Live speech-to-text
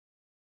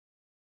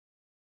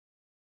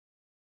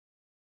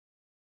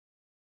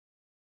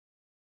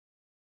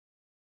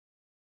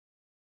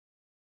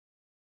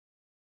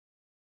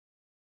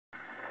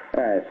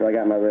Alright, so I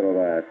got my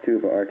little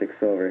tube of Arctic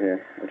Silver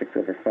here, Arctic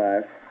Silver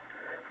 5.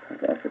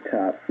 That's off the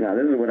top. Now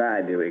this is what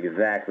I do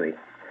exactly.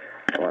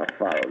 I want to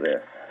follow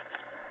this.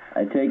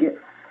 I take it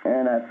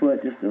and I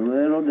put just a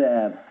little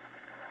dab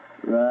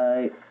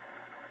right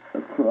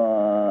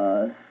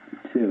across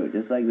the tube,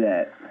 just like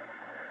that.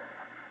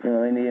 Don't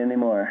really need any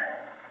more.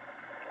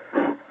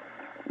 A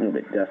little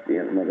bit dusty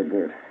on the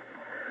motherboard.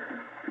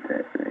 Put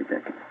that right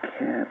back in the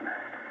cap.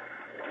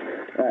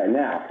 Alright,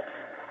 now,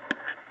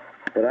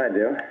 what I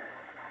do,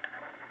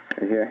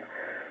 right here,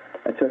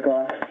 I took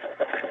off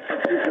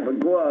a piece of a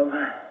glove,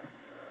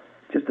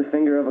 just a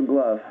finger of a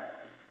glove.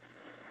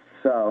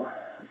 So,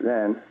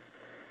 then,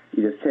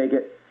 you just take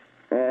it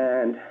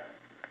and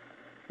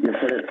you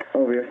put it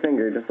over your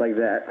finger just like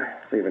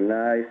that. So you have a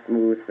nice,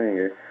 smooth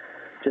finger,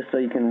 just so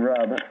you can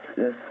rub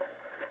this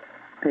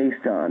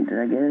paste on. Did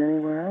I get it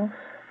anywhere else?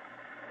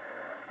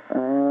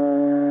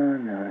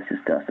 No, it's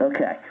just dust.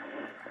 Okay.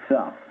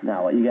 So,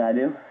 now what you gotta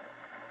do,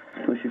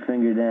 push your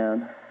finger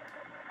down,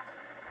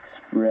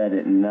 spread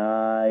it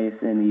nice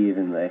and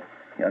evenly.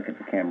 Yeah, I'll get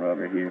the camera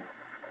over here.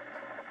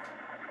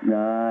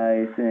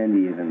 Nice and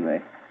evenly.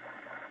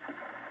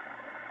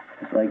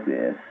 Just like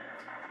this.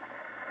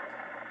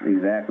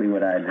 Exactly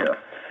what I do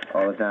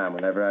all the time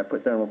whenever I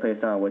put thermal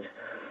paste on, which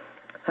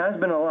has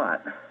been a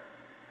lot,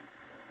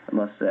 I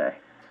must say.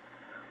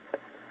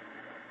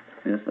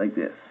 Just like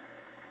this.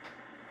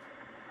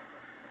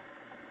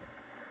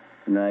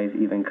 Nice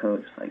even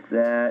coat, just like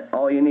that.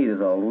 All you need is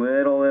a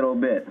little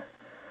bit,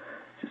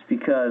 just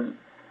because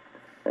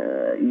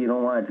you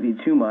don't want it to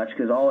be too much,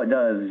 because all it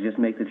does is just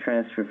make the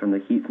transfer from the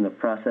heat from the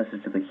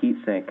processor to the heat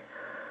sink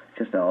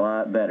just a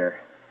lot better.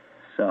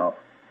 So,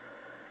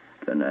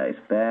 go nice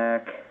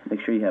back. Make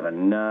sure you have a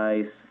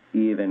nice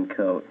even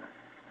coat.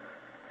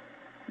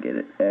 Get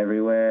it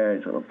everywhere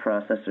until the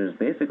processor is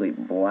basically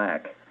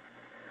black,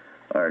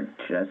 or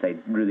should I say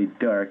really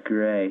dark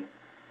gray.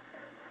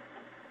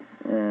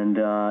 And,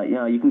 you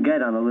know, you can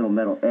get on the little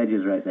metal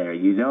edges right there.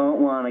 You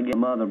don't want to get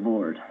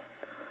motherboard.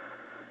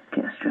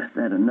 Can't stress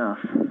that enough.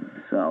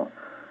 So,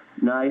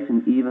 nice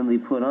and evenly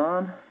put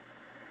on.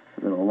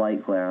 A little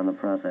light glare on the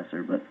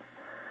processor, but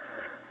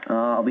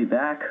I'll be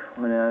back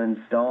when I'm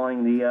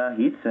installing the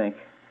heatsink.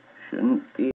 Shouldn't be